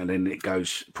this year, and then it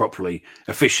goes properly,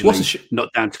 officially,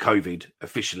 not down to COVID,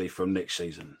 officially from next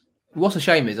season. What's a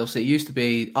shame is, obviously, it used to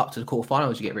be up to the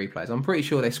quarterfinals you get replays. I'm pretty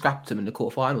sure they scrapped them in the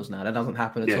quarterfinals now. That doesn't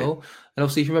happen at all. And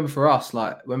obviously, if you remember for us,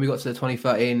 like when we got to the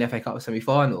 2013 FA Cup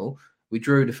semi-final, we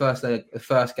drew the first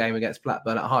game against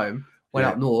Blackburn at home, went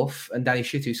up north, and Danny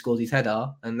Shitu scores his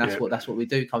header, and that's what we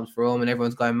do comes from, and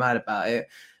everyone's going mad about it.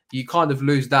 You kind of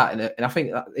lose that in it, and I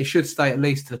think it should stay at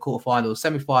least to the quarterfinals,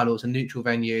 semi-finals, a neutral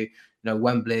venue.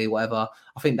 Wembley, whatever.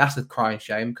 I think that's a crying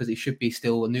shame because it should be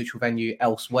still a neutral venue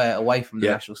elsewhere away from the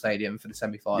National Stadium for the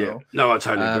semi-final. Yeah. No, I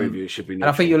totally agree with you. It should be neutral.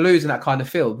 And I think you're losing that kind of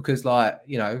feel because, going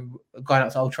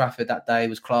out to Old Trafford that day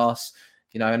was class,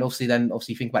 and obviously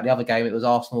think about the other game, it was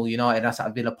Arsenal United, that's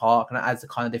at Villa Park, and that adds a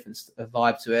kind of different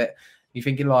vibe to it. You're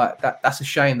thinking that's a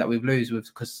shame that we've lose with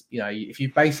because, if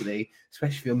you basically,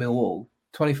 especially for Millwall,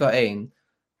 2013,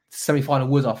 semi-final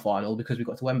was our final because we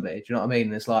got to Wembley. Do you know what I mean?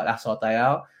 And it's that's our day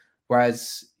out.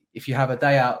 Whereas if you have a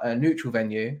day out at a neutral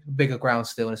venue, bigger ground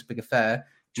still, and it's a bigger fair.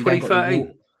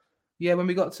 2013? Yeah, when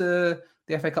we got to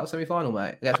the FA Cup semi-final,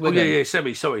 mate.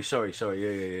 Semi. Sorry.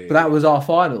 Yeah. But that was our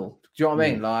final. Do you know what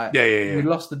I mean? Yeah. We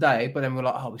lost the day, but then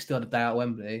we're we still had a day out at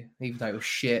Wembley, even though it was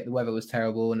shit. The weather was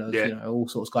terrible, and there was, all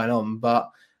sorts going on. But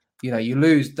you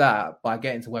lose that by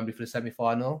getting to Wembley for the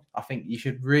semi-final. I think you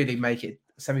should really make it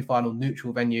a semi-final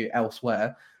neutral venue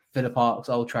elsewhere. Villa Parks,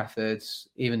 Old Traffords,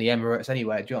 even the Emirates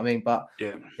anyway. Do you know what I mean? But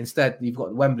instead, you've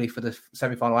got Wembley for the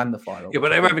semi-final and the final. Yeah, but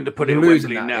they're having to put it at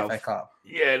Wembley now.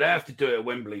 Yeah, they have to do it at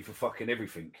Wembley for fucking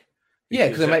everything. Yeah,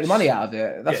 because they make the money out of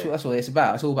it. That's what it's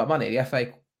about. It's all about money. The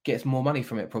FA gets more money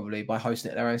from it probably by hosting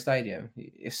it at their own stadium.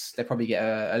 They probably get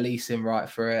a leasing right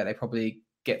for it. They probably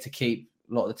get to keep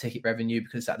a lot of the ticket revenue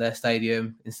because it's at their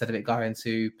stadium instead of it going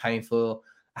to paying for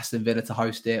Aston Villa to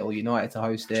host it or United to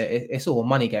host it. It's all a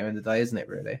money game in the day, isn't it?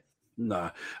 Really? No,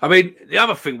 I mean the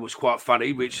other thing was quite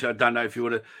funny, which I don't know if you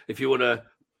want to.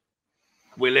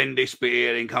 We'll end this bit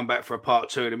here and come back for a part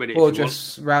 2 in a minute. Or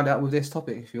just round out with this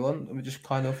topic if you want. We're just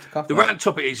kind of the round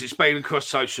topic is it's been across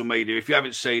social media. If you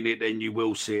haven't seen it, then you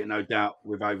will see it, no doubt,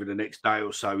 over the next day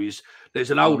or so.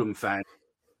 There's an Oldham fan,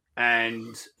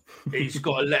 and he's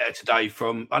got a letter today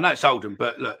from. I know it's Oldham,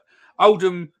 but look,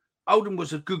 Oldham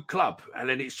was a good club, and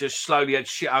then it's just slowly had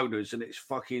shit owners, and it's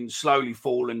fucking slowly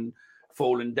fallen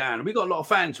down. And we got a lot of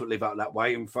fans who live out that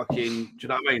way, and fucking, do you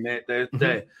know what I mean? They're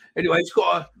there. Anyway,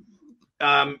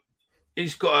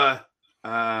 he's got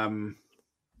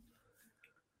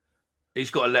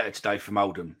a letter today from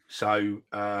Oldham. So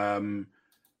the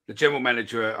general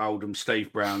manager at Oldham,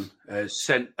 Steve Brown, has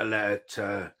sent a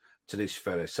letter to this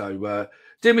fella. So,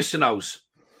 dear Mr. Knowles,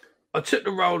 I took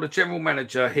the role of general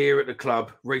manager here at the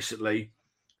club recently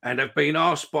and have been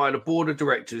asked by the board of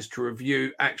directors to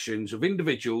review actions of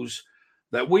individuals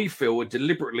that we feel are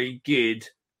deliberately geared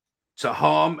to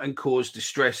harm and cause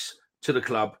distress to the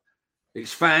club,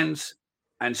 its fans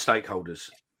and stakeholders.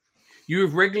 You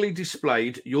have regularly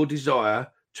displayed your desire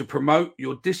to promote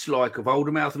your dislike of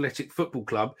Oldham Athletic Football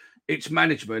Club, its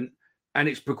management and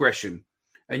its progression,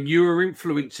 and you are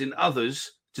influencing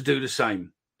others to do the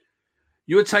same.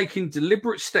 You are taking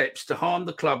deliberate steps to harm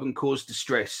the club and cause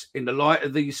distress. In the light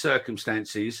of these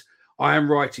circumstances, I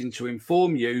am writing to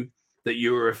inform you that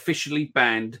you are officially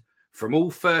banned from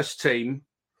all first team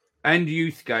and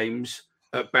youth games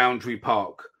at Boundary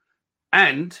Park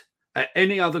and at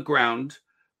any other ground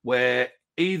where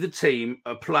either team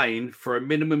are playing for a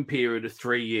minimum period of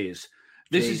 3 years.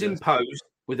 This is imposed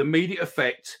with immediate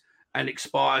effect and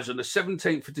expires on the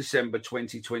 17th of December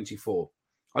 2024.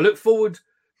 I look forward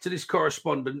to this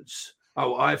correspondence.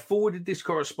 I have forwarded this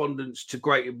correspondence to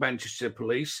Greater Manchester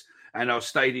Police and our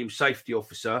stadium safety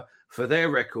officer for their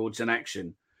records and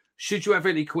action. Should you have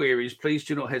any queries, please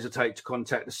do not hesitate to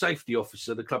contact the safety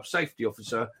officer, the club safety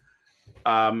officer,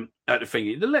 at the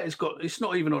thingy. The letter's it's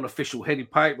not even on official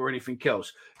headed paper or anything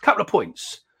else. A couple of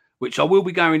points, which I will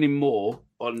be going in more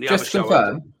on the other show. Just to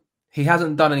confirm, he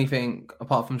hasn't done anything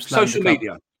apart from social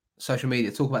media. Social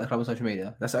media. Talk about the club on social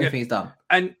media. That's the only thing he's done.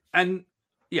 And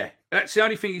yeah, that's the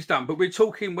only thing he's done. But we're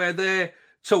talking where they're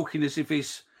talking as if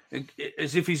he's an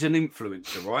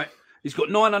influencer, right? He's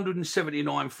got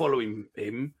 979 following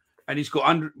him, and he's got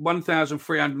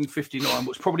 1,359,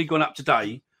 what's probably gone up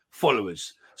today,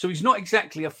 followers. So he's not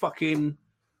exactly a fucking,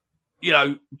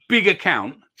 big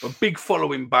account, a big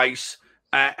following base,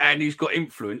 and he's got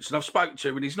influence. And I've spoken to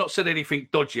him, and he's not said anything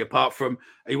dodgy apart from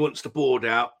he wants the board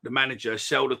out, the manager,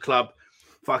 sell the club,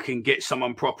 fucking get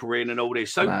someone proper in and all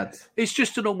this. So it's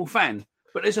just a normal fan.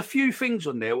 But there's a few things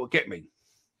on there that will get me.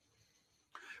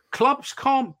 Clubs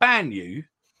can't ban you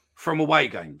from away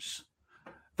games.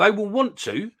 They will want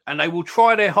to, and they will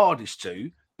try their hardest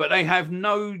to, but they have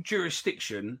no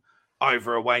jurisdiction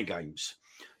over away games.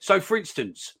 So, for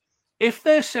instance, if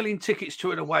they're selling tickets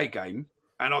to an away game,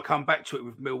 and I'll come back to it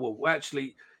with Millwall. Well,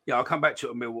 actually, I'll come back to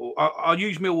it with Millwall. I'll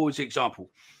use Millwall as an example.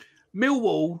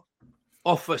 Millwall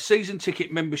offer season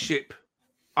ticket membership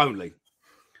only.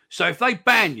 So if they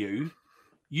ban you,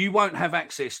 you won't have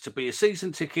access to be a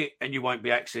season ticket and you won't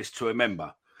be access to a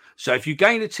member. So if you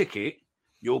gain a ticket,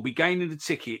 you'll be gaining the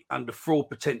ticket under fraud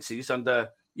pretenses, under,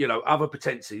 other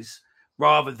pretenses,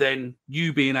 rather than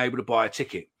you being able to buy a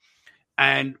ticket.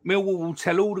 And Millwall will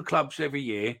tell all the clubs every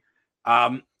year,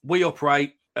 we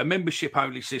operate a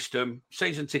membership-only system,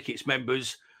 season tickets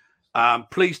members.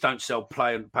 Please don't sell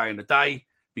pay in a day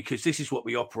because this is what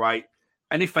we operate.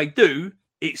 And if they do,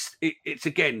 it's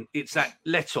that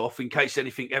let-off in case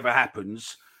anything ever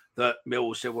happens that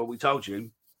Millwall said, well, we told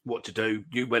you what to do.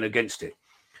 You went against it.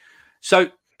 So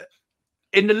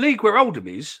in the league where Oldham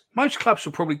is, most clubs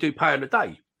will probably do pay on a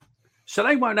day. So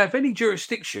they won't have any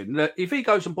jurisdiction that if he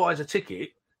goes and buys a ticket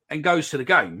and goes to the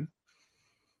game,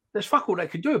 there's fuck all they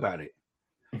can do about it.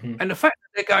 Mm-hmm. And the fact that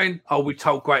they're going, oh, we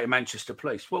told Greater Manchester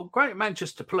Police. Well, Greater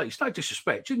Manchester Police, no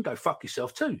disrespect, you can go fuck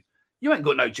yourself too. You ain't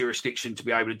got no jurisdiction to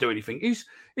be able to do anything.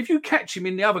 If you catch him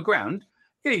in the other ground,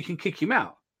 yeah, you can kick him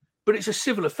out. But it's a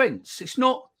civil offence. It's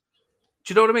not,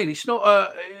 do you know what I mean? It's not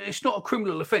a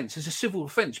criminal offence. It's a civil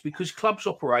offence because clubs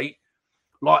operate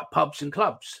like pubs and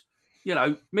clubs. You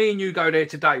know, me and you go there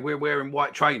today, we're wearing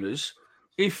white trainers.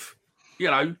 If,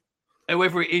 you know,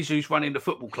 whoever it is who's running the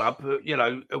football club, you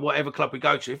know, whatever club we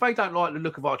go to, if they don't like the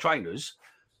look of our trainers,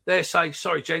 they say,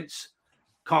 sorry, gents,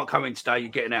 can't come in today, you're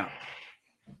getting out.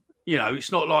 You know,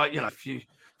 it's not like, you know, if you're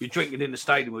drinking in the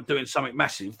stadium or doing something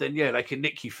massive, then, yeah, they can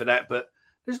nick you for that. But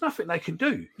there's nothing they can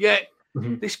do. Yet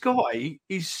this guy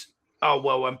is, oh,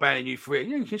 well, I'm banning you for it.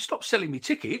 Yeah, you can stop selling me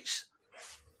tickets,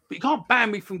 but you can't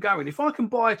ban me from going. If I can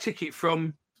buy a ticket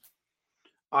from,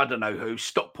 I don't know who,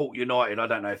 Stockport United, I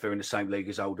don't know if they're in the same league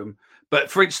as Oldham, but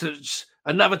for instance,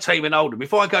 another team in Oldham,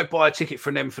 if I go buy a ticket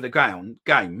from them for the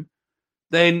game,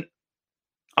 then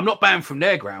I'm not banned from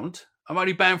their ground. I'm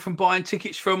only banned from buying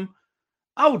tickets from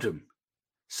Oldham.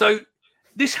 So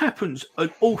this happens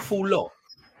an awful lot.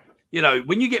 You know,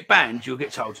 when you get banned, you'll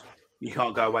get told you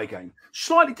can't go away game.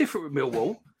 Slightly different with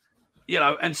Millwall, you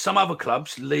know, and some other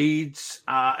clubs, Leeds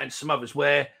and some others,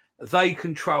 where they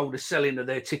control the selling of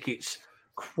their tickets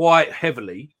quite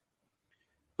heavily.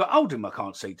 But Oldham, I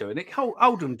can't see doing it.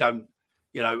 Oldham don't,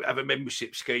 you know, have a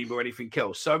membership scheme or anything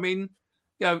else. So, I mean,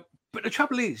 you know, but the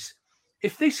trouble is,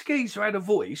 if this geezer had a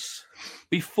voice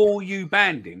before you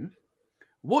banned him,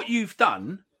 what you've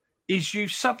done is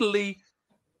you've suddenly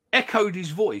echoed his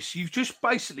voice. You've just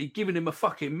basically given him a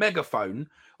fucking megaphone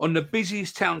on the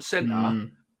busiest town centre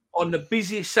on the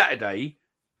busiest Saturday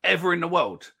ever in the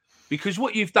world. Because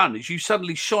what you've done is you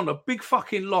suddenly shone a big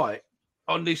fucking light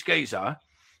on this geezer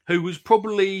who was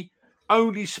probably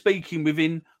only speaking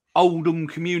within Oldham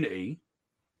community,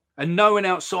 and no one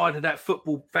outside of that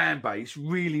football fan base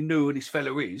really knew who this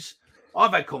fella is.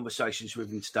 I've had conversations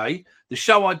with him today. The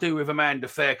show I do with Amanda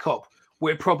Faircop,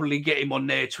 we'll probably get him on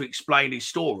there to explain his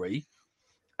story,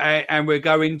 and we'll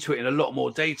go into it in a lot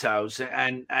more details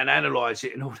and analyse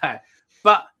it and all that.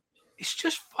 But it's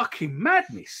just fucking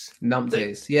madness.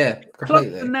 Numpties, yeah, completely.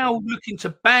 Clubs are now looking to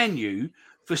ban you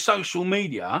for social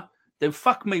media. Then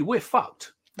fuck me, we're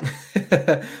fucked. I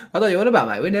don't know what you're on about,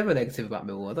 mate. We're never negative about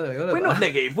Millwall. I don't know what you're on about. We're not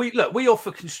negative. We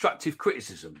offer constructive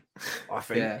criticism, I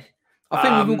think. Yeah. I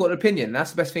think we've all got an opinion.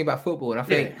 That's the best thing about football. And I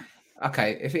think,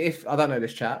 okay, if I don't know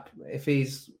this chap, if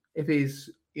he's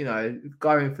you know,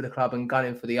 going for the club and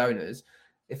gunning for the owners,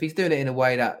 if he's doing it in a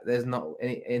way that there's not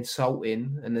any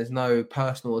insulting and there's no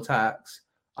personal attacks,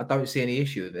 I don't see any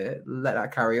issue with it. Let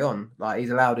that carry on. Like,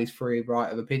 he's allowed his free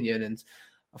right of opinion, and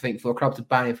I think for a club to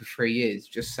ban him for 3 years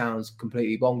just sounds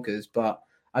completely bonkers. But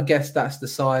I guess that's the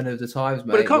sign of the times,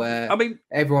 mate, where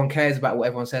everyone cares about what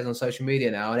everyone says on social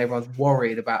media now, and everyone's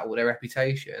worried about their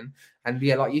reputation. And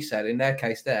yeah, like you said, in their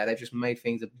case there, they've just made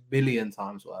things a billion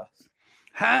times worse.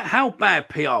 How bad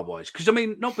PR-wise? Because, I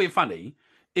mean, not being funny,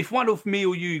 if one of me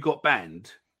or you got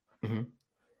banned and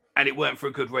it weren't for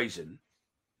a good reason,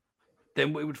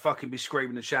 then we would fucking be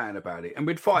screaming and shouting about it. And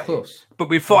we'd fight it. But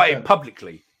we'd fight it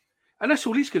publicly. And that's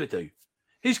all he's going to do.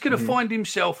 He's going to find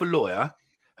himself a lawyer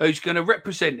who's going to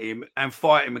represent him and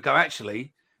fight him and go,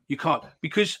 actually, you can't.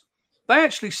 Because they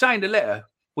actually say in the letter,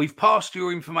 we've passed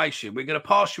your information. We're going to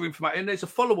pass your information. And there's a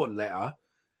follow-on letter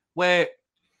where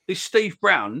this Steve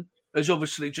Brown has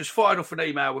obviously just fired off an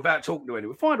email without talking to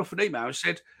anyone. Fired off an email and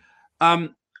said,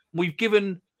 we've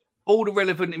given all the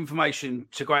relevant information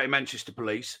to Greater Manchester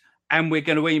Police, and we're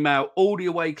going to email all the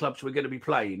away clubs we're going to be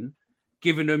playing,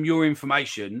 giving them your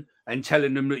information and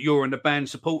telling them that you're on the banned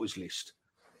supporters list.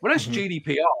 Well, that's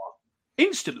GDPR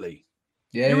instantly.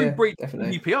 Yeah, you're in breach of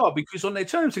GDPR, because on their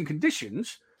terms and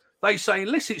conditions, they say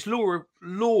unless it's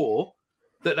law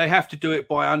that they have to do it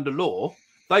by under law,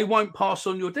 they won't pass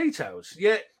on your details.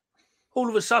 Yet, all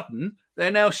of a sudden,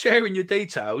 they're now sharing your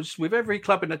details with every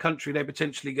club in the country they're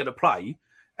potentially going to play.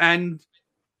 And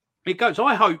it goes,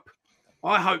 I hope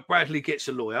Bradley gets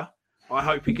a lawyer. I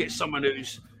hope he gets someone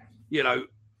who's, you know,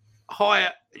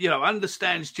 higher,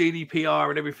 understands GDPR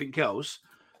and everything else,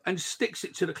 and sticks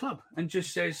it to the club and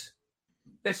just says,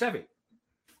 "Let's have it."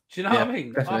 Do you know what I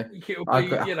mean? Definitely. I think it'll be,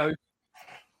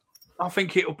 I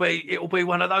think it'll be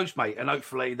one of those, mate, and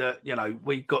hopefully that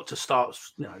we got to start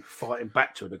fighting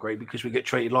back to a degree because we get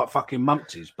treated like fucking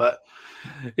mumpties. But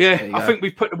I think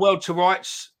we've put the world to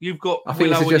rights. You've got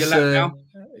Willow on your lap now.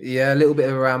 Yeah, a little bit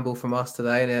of a ramble from us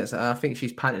today, and I think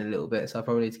she's panting a little bit, so I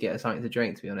probably need to get her something to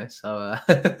drink, to be honest. So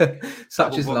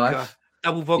such is life.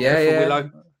 Double vodka for Willow.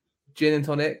 Gin and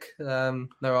tonic, no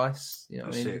ice. You know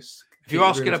what I mean? If you're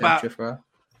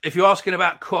asking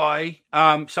about Kai,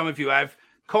 some of you have.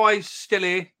 Kai's still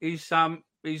here. He's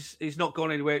not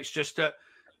gone anywhere. It's just that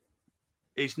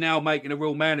he's now making a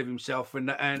real man of himself and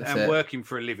working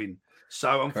for a living.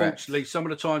 So unfortunately, some of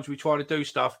the times we try to do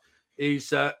stuff,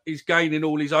 he's gaining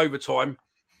all his overtime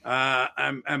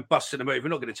and busting a move. We're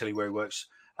not going to tell you where he works.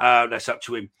 That's up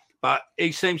to him. But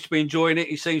he seems to be enjoying it.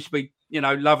 He seems to be,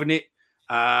 loving it.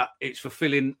 It's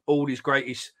fulfilling all his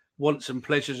greatest wants and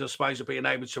pleasures, I suppose, of being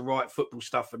able to write football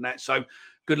stuff and that. So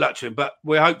good luck to him. But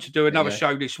we hope to do another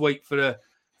show this week for the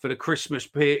Christmas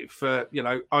period, for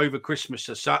over Christmas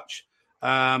as such.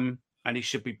 And he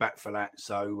should be back for that.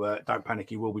 So don't panic,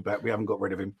 he will be back. We haven't got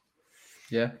rid of him.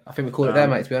 Yeah, I think we call it there,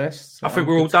 mate, to be honest. So I think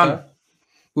we're all done.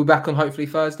 We're back on hopefully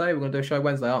Thursday. We're going to do a show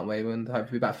Wednesday, aren't we? We're going to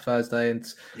hopefully be back for Thursday and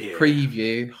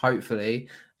preview, hopefully,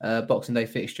 Boxing Day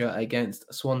fixture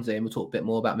against Swansea. And we'll talk a bit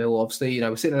more about Millwall. Obviously,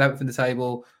 we're sitting 11th in the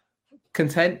table,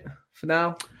 content for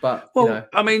now. But,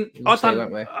 I mean, I've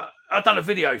done a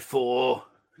video for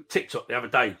TikTok the other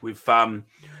day with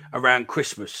around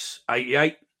Christmas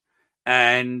 88.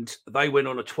 And they went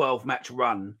on a 12-match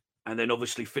run and then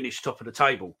obviously finished top of the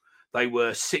table. They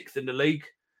were 6th in the league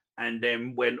and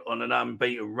then went on an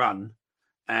unbeaten run.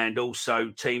 And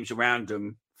also teams around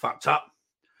them fucked up.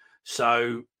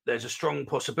 So there's a strong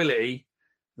possibility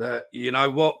that,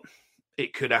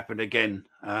 it could happen again.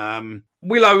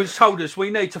 Willow has told us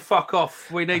we need to fuck off.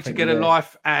 We need to get a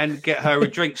life and get her a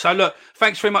drink. So look,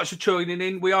 thanks very much for tuning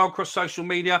in. We are across social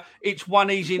media. It's one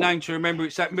easy name to remember.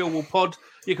 It's at Millwall Pod.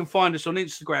 You can find us on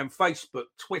Instagram, Facebook,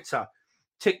 Twitter,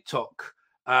 TikTok,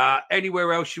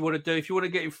 anywhere else you want to do. If you want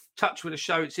to get in touch with the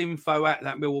show, it's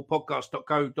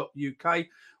info@thatmillwallpodcast.co.uk.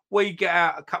 We get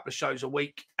out a couple of shows a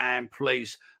week, and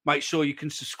please make sure you can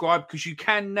subscribe because you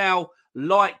can now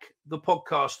like the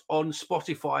podcast on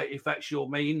Spotify if that's your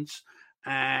means,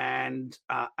 and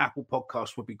Apple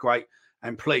Podcasts would be great.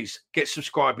 And please get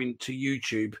subscribing to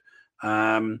YouTube,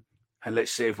 and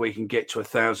let's see if we can get to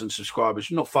 1,000 subscribers.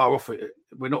 We're not far off it,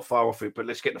 but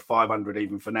let's get to 500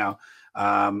 even for now.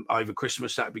 Over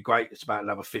Christmas, that'd be great. It's about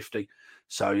another 50.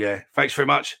 So yeah, thanks very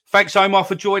much. Thanks, Omar,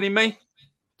 for joining me.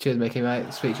 Cheers, Mickey,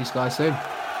 mate. Speak to you guys soon.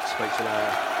 Speak to you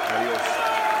later. Adios.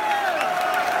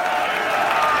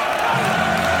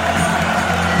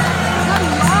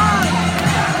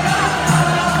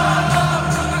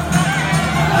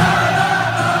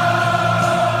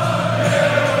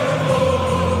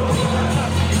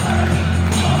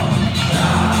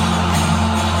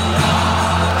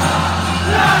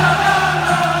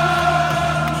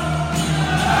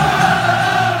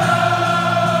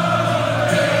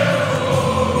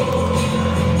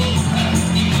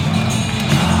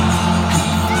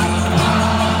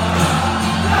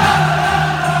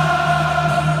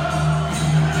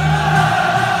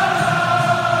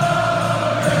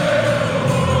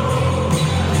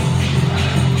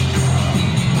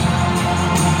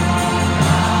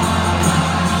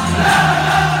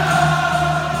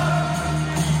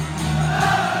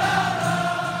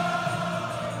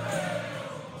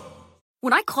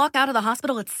 When I clock out of the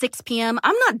hospital at 6 p.m.,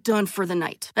 I'm not done for the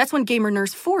night. That's when Gamer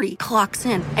Nurse 40 clocks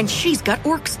in, and she's got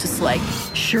orcs to slay.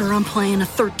 Sure, I'm playing a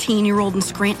 13-year-old in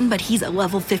Scranton, but he's a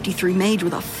level 53 mage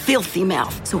with a filthy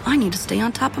mouth, so I need to stay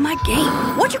on top of my game.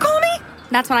 What'd you call me?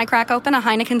 That's when I crack open a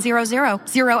Heineken 0.0.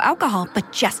 Zero alcohol,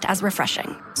 but just as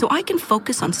refreshing. So I can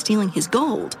focus on stealing his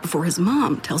gold before his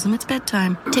mom tells him it's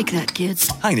bedtime. Take that, kids.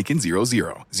 Heineken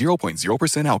 0.0.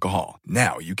 0.0% alcohol.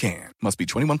 Now you can. Must be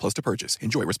 21 plus to purchase.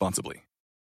 Enjoy responsibly.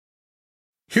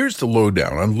 Here's the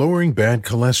lowdown on lowering bad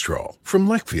cholesterol from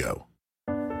Leqvio.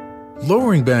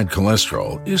 Lowering bad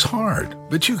cholesterol is hard,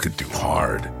 but you could do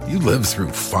hard. You lived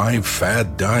through 5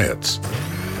 fad diets,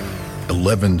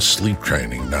 11 sleep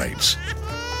training nights,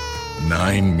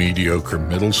 9 mediocre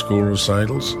middle school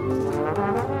recitals,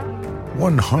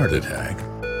 1 heart attack,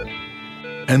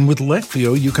 And with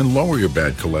Leqvio, you can lower your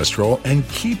bad cholesterol and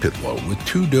keep it low with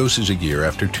 2 doses a year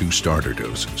after 2 starter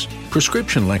doses.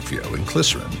 Prescription Leqvio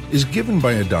inclisiran is given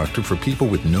by a doctor for people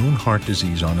with known heart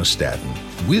disease on a statin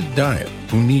with diet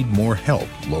who need more help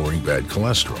lowering bad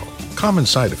cholesterol. Common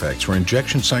side effects are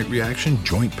injection site reaction,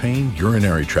 joint pain,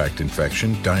 urinary tract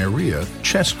infection, diarrhea,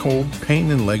 chest cold, pain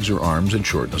in legs or arms, and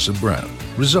shortness of breath.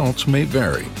 Results may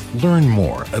vary. Learn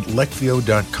more at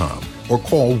Leqvio.com or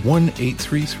call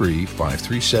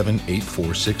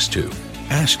 1-833-537-8462.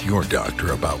 Ask your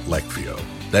doctor about Leqvio.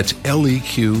 That's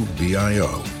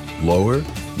Leqvio. Lower,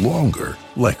 longer,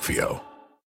 Leqvio.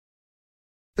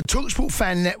 The TalkSport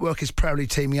Fan Network is proudly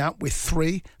teaming up with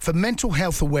 3 for Mental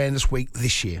Health Awareness Week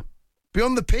this year.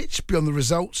 Beyond the pitch, beyond the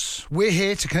results, we're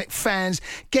here to connect fans,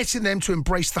 getting them to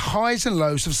embrace the highs and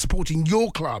lows of supporting your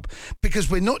club, because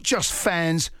we're not just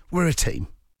fans, we're a team.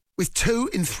 With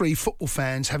 2 in 3 football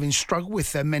fans having struggled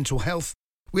with their mental health,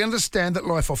 we understand that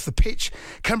life off the pitch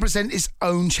can present its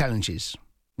own challenges.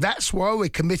 That's why we're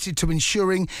committed to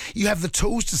ensuring you have the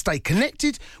tools to stay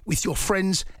connected with your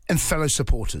friends and fellow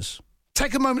supporters.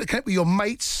 Take a moment to connect with your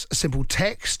mates. A simple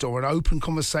text or an open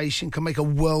conversation can make a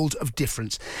world of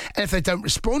difference. And if they don't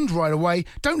respond right away,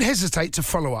 don't hesitate to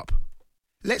follow up.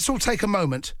 Let's all take a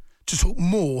moment to talk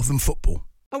more than football.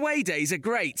 Away days are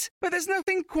great, but there's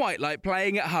nothing quite like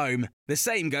playing at home. The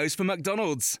same goes for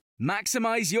McDonald's.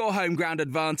 Maximise your home ground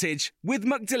advantage with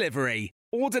McDelivery.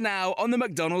 Order now on the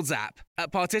McDonald's app.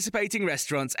 At participating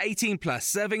restaurants, 18 plus,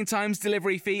 serving times,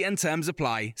 delivery fee and terms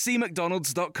apply. See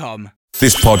mcdonalds.com.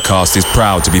 This podcast is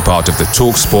proud to be part of the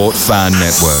TalkSport Fan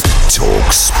Network.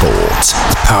 TalkSport.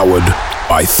 Powered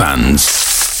by fans.